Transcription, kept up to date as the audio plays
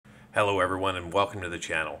Hello everyone and welcome to the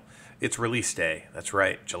channel. It's release day. That's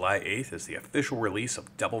right, July 8th is the official release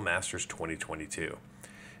of Double Masters 2022.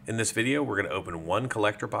 In this video we're going to open one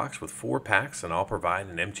collector box with 4 packs and I'll provide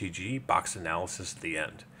an MTG box analysis at the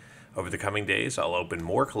end. Over the coming days I'll open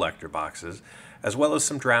more collector boxes as well as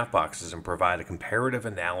some draft boxes and provide a comparative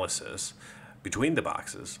analysis between the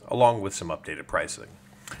boxes along with some updated pricing.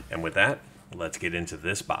 And with that, let's get into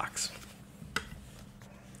this box.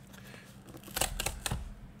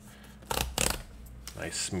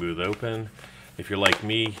 Nice smooth open. If you're like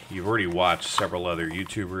me, you've already watched several other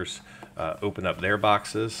YouTubers open up their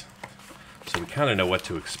boxes, so we kind of know what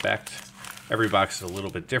to expect. Every box is a little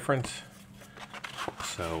bit different,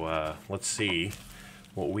 so let's see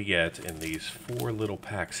what we get in these 4 little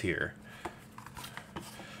packs here.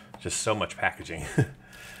 Just so much packaging.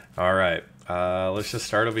 All right, let's just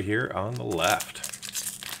start over here on the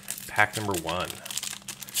left. Pack number 1.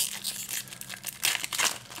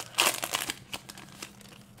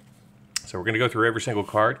 So we're going to go through every single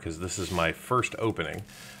card because this is my first opening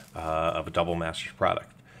of a Double Masters product.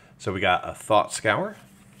 So we got a Thought Scour,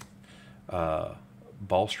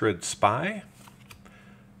 Balstrad Spy,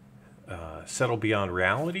 Settle Beyond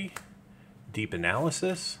Reality, Deep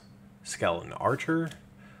Analysis, Skeleton Archer,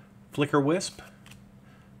 Flicker Wisp,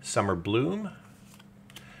 Summer Bloom,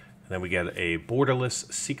 and then we get a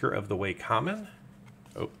Borderless Seeker of the Way common,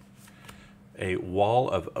 a Wall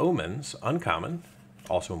of Omens uncommon,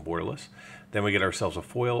 also in Borderless. Then we get ourselves a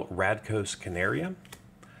foil Radkos Canaria,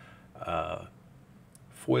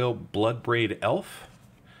 foil Bloodbraid Elf,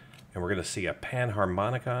 and we're going to see a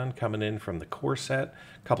Panharmonicon coming in from the core set,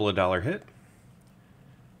 couple of dollar hit.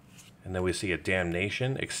 And then we see a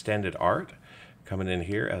Damnation Extended Art coming in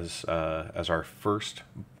here as our first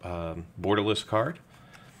Borderless card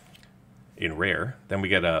in rare. Then we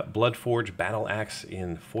get a Bloodforge Battle Axe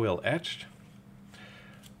in foil etched.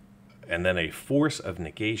 And then a Force of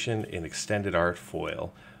Negation in Extended Art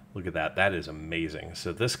foil. Look at that. That is amazing.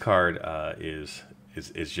 So this card is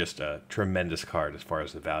just a tremendous card as far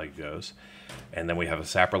as the value goes. And then we have a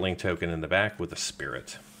Saproling token in the back with a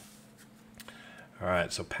Spirit. All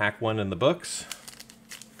right, so pack 1 in the books.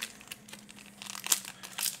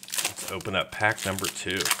 Let's open up pack number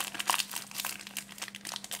 2.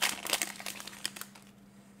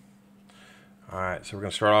 All right, so we're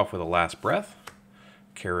going to start off with a Last Breath,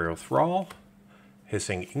 Carrier Thrall,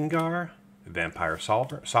 Hissing Ingar, Vampire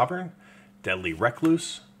Sovereign, Deadly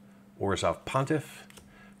Recluse, Orzhov Pontiff,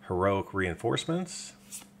 Heroic Reinforcements.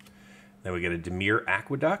 Then we get a Dimir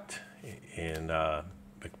Aqueduct in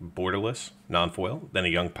Borderless, non-foil. Then a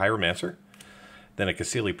Young Pyromancer. Then a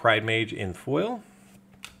Cassili Pridemage in foil,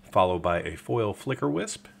 followed by a foil Flicker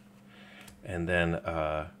Wisp. And then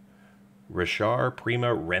Rishar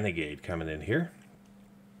Prima Renegade coming in here.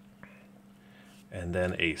 And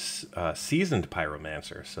then a Seasoned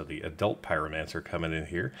Pyromancer, so the adult Pyromancer coming in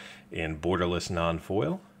here in Borderless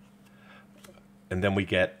non-foil. And then we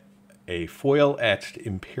get a foil-etched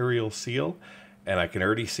Imperial Seal, and I can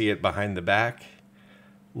already see it behind the back.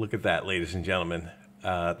 Look at that, ladies and gentlemen.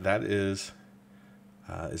 That is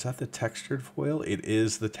that the textured foil? It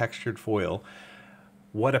is the textured foil.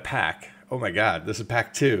 What a pack. Oh my God, this is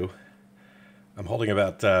pack 2. I'm holding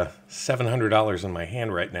about $700 in my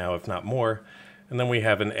hand right now, if not more. And then we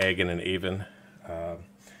have an Egg and an Aven.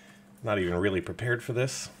 Not even really prepared for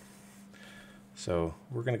this. So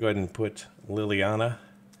we're going to go ahead and put Liliana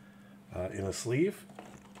in a sleeve.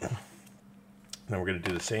 Then we're going to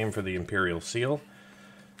do the same for the Imperial Seal.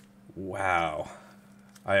 Wow.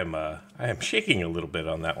 I am shaking a little bit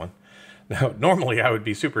on that one. Now, normally I would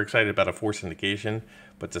be super excited about a Force Indication,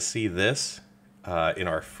 but to see this in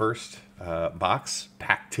our first box,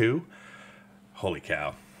 pack 2, holy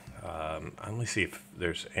cow. Let me see if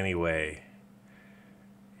there's any way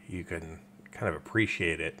you can kind of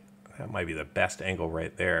appreciate it. That might be the best angle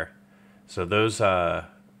right there. So those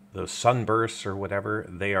sunbursts or whatever,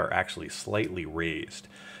 they are actually slightly raised.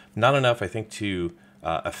 Not enough, I think, to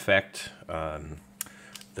affect the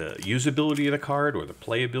usability of the card or the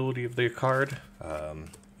playability of the card.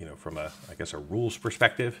 You know, from a rules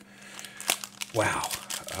perspective. Wow.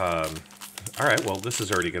 All right, well, this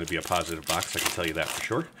is already going to be a positive box, I can tell you that for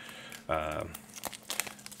sure.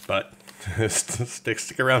 But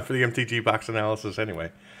stick around for the MTG box analysis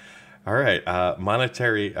anyway. All right,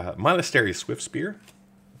 Monastery Swiftspear,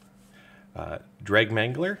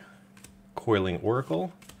 Dragmangler, Coiling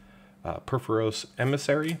Oracle, Perforos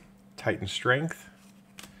Emissary, Titan Strength,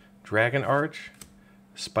 Dragon Arch,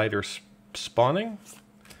 Spider Spawning,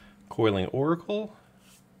 Coiling Oracle,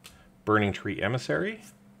 Burning Tree Emissary,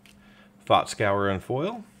 Thought Scour in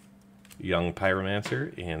foil, Young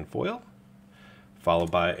Pyromancer in foil,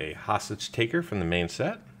 followed by a Hostage Taker from the main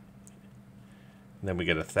set. And then we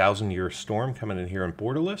get a 1,000-Year Storm coming in here in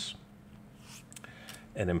Borderless.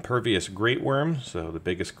 An Impervious Great Worm, so the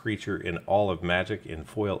biggest creature in all of Magic in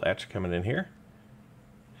foil etch coming in here.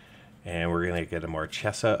 And we're going to get a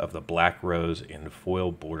Marchesa of the Black Rose in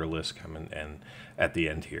foil Borderless coming in at the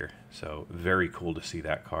end here. So very cool to see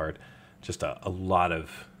that card. Just a lot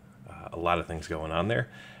of things going on there.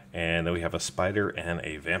 And then we have a Spider and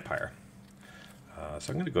a Vampire.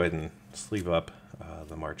 So I'm going to go ahead and sleeve up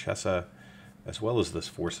the Marchesa as well as this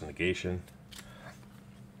Force Negation,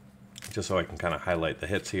 just so I can kind of highlight the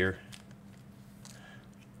hits here.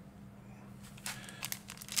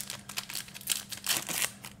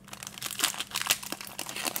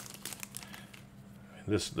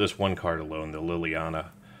 This one card alone, the Liliana,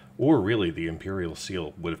 or really the Imperial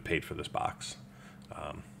Seal, would have paid for this box.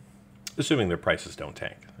 Assuming their prices don't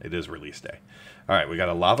tank. It is release day. All right, we got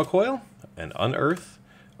a Lava Coil, an Unearth,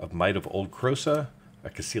 of Might of Old Krosa, a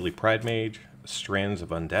Cassili Pride Mage, Strands of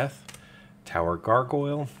Undeath, Tower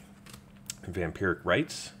Gargoyle, Vampiric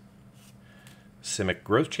Rites, Simic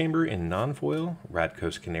Growth Chamber in non-foil,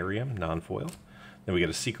 Radkos Canarium, non-foil. Then we get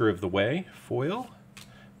a Seeker of the Way, foil,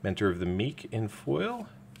 Mentor of the Meek in foil.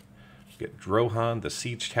 We get Drohan, the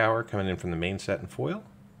Siege Tower, coming in from the main set in foil.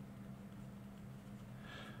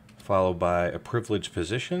 Followed by a Privileged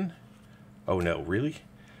Position. Oh no, really?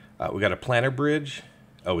 We got a Planner Bridge.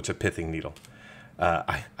 Oh, it's a Pithing Needle.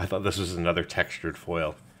 I thought this was another textured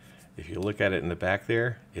foil. If you look at it in the back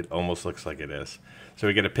there, it almost looks like it is. So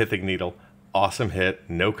we get a Pithing Needle. Awesome hit,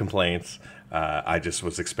 no complaints. I just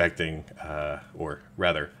was expecting, or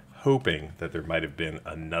rather hoping, that there might have been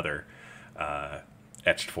another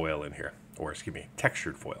etched foil in here. Or, excuse me,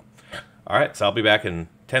 textured foil. All right, so I'll be back in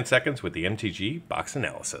 10 seconds with the MTG box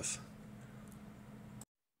analysis.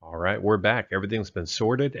 All right, we're back. Everything's been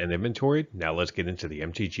sorted and inventoried. Now let's get into the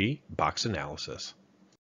MTG box analysis.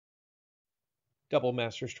 Double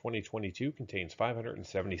Masters 2022 contains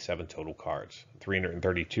 577 total cards,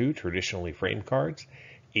 332 traditionally framed cards,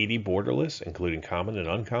 80 borderless, including common and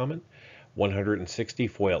uncommon, 160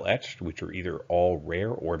 foil etched, which are either all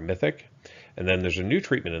rare or mythic, and then there's a new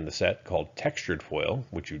treatment in the set called textured foil,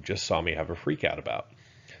 which you just saw me have a freak out about.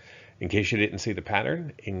 In case you didn't see the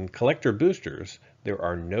pattern, in collector boosters, there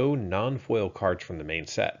are no non-foil cards from the main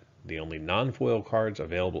set. The only non-foil cards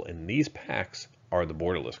available in these packs are the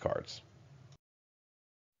borderless cards.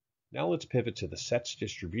 Now let's pivot to the set's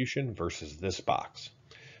distribution versus this box.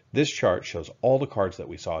 This chart shows all the cards that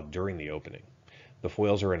we saw during the opening. The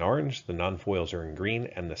foils are in orange, the non-foils are in green,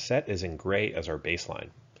 and the set is in gray as our baseline.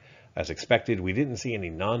 As expected, we didn't see any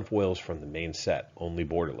non-foils from the main set, only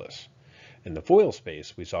borderless. In the foil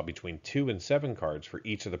space, we saw between 2 and 7 cards for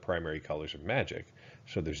each of the primary colors of Magic,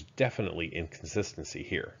 so there's definitely inconsistency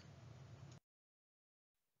here.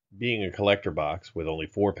 Being a collector box with only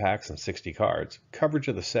 4 packs and 60 cards, coverage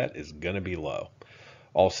of the set is going to be low.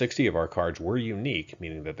 All 60 of our cards were unique,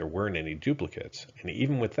 meaning that there weren't any duplicates, and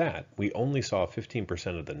even with that, we only saw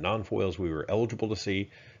 15% of the non-foils we were eligible to see,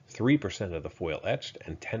 3% of the foil etched,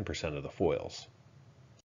 and 10% of the foils.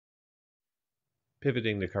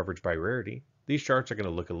 Pivoting the coverage by rarity, these charts are going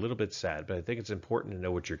to look a little bit sad, but I think it's important to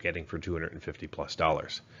know what you're getting for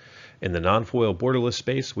 $250+. In the non-foil borderless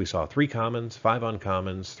space, we saw 3 commons, 5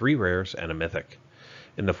 uncommons, 3 rares, and a mythic.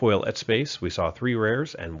 In the foil etched space, we saw 3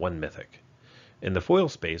 rares and 1 mythic. In the foil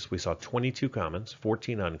space, we saw 22 commons,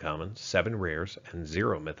 14 uncommons, 7 rares, and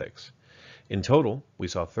 0 mythics. In total, we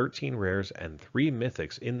saw 13 rares and 3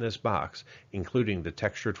 mythics in this box, including the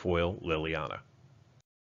textured foil Liliana.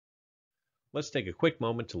 Let's take a quick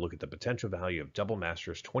moment to look at the potential value of Double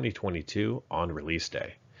Masters 2022 on release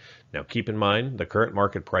day. Now keep in mind, the current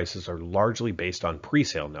market prices are largely based on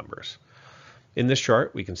pre-sale numbers. In this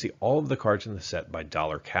chart, we can see all of the cards in the set by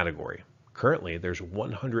dollar category. Currently, there's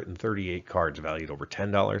 138 cards valued over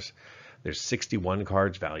 $10, there's 61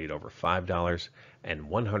 cards valued over $5, and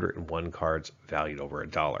 101 cards valued over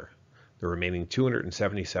 $1. The remaining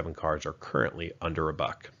 277 cards are currently under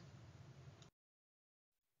 $1.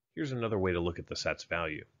 Here's another way to look at the set's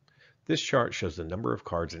value. This chart shows the number of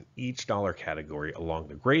cards in each dollar category along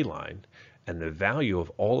the gray line and the value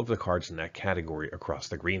of all of the cards in that category across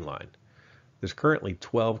the green line. There's currently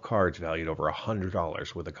 12 cards valued over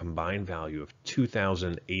 $100 with a combined value of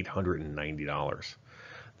 $2,890.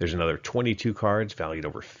 There's another 22 cards valued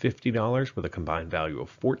over $50 with a combined value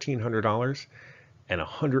of $1,400 and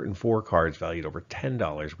 104 cards valued over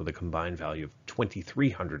 $10 with a combined value of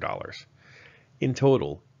 $2,300. In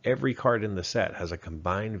total, every card in the set has a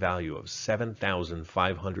combined value of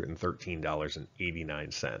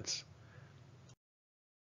 $7,513.89.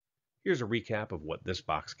 Here's a recap of what this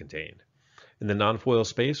box contained. In the non-foil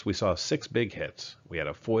space, we saw 6 big hits. We had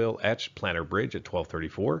a foil-etched Planter Bridge at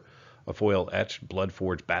 $12.34, a foil-etched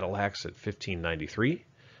Bloodforged Battle Axe at $15.93,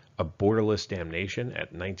 a Borderless Damnation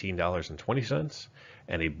at $19.20,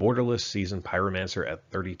 and a Borderless Seasoned Pyromancer at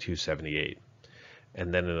 $32.78.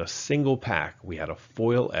 And then in a single pack, we had a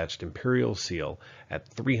foil-etched Imperial Seal at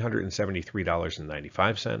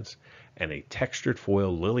 $373.95 and a textured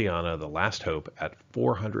foil Liliana The Last Hope at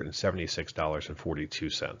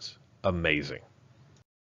 $476.42. Amazing.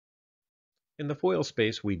 In the foil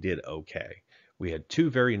space, we did okay. We had 2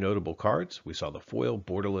 very notable cards. We saw the foil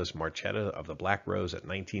borderless Marchetta of the Black Rose at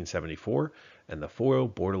 $19.74 and the foil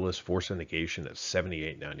borderless Force of Negation at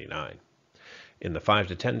 $78.99. In the $5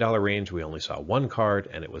 to $10 range, we only saw 1 card,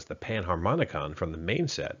 and it was the Panharmonicon from the main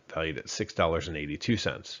set, valued at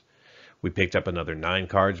 $6.82. We picked up another 9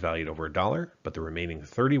 cards valued over $1, but the remaining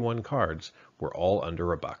 31 cards were all under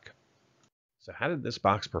 $1. So how did this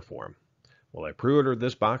box perform? Well, I pre-ordered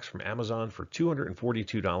this box from Amazon for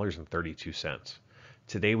 $242.32.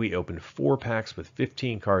 Today we opened 4 packs with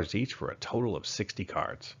 15 cards each for a total of 60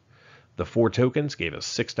 cards. The 4 tokens gave us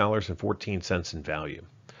 $6.14 in value.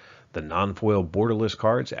 The non-foil borderless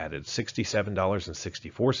cards added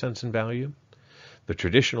 $67.64 in value. The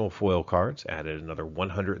traditional foil cards added another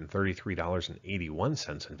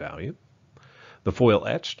 $133.81 in value. The foil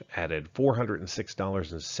etched added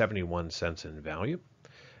 $406.71 in value.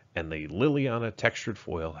 And the Liliana textured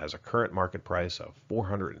foil has a current market price of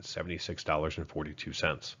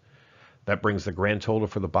 $476.42. That brings the grand total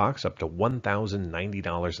for the box up to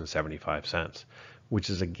 $1,090.75, which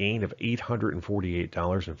is a gain of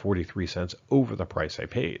 $848.43 over the price I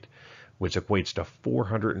paid, which equates to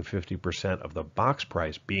 450% of the box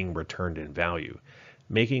price being returned in value,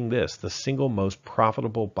 making this the single most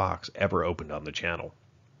profitable box ever opened on the channel.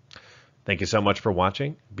 Thank you so much for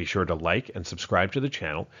watching. Be sure to like and subscribe to the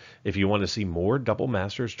channel if you want to see more Double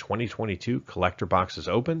Masters 2022 collector boxes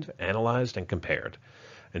opened, analyzed, and compared.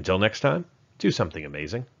 Until next time, do something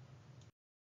amazing.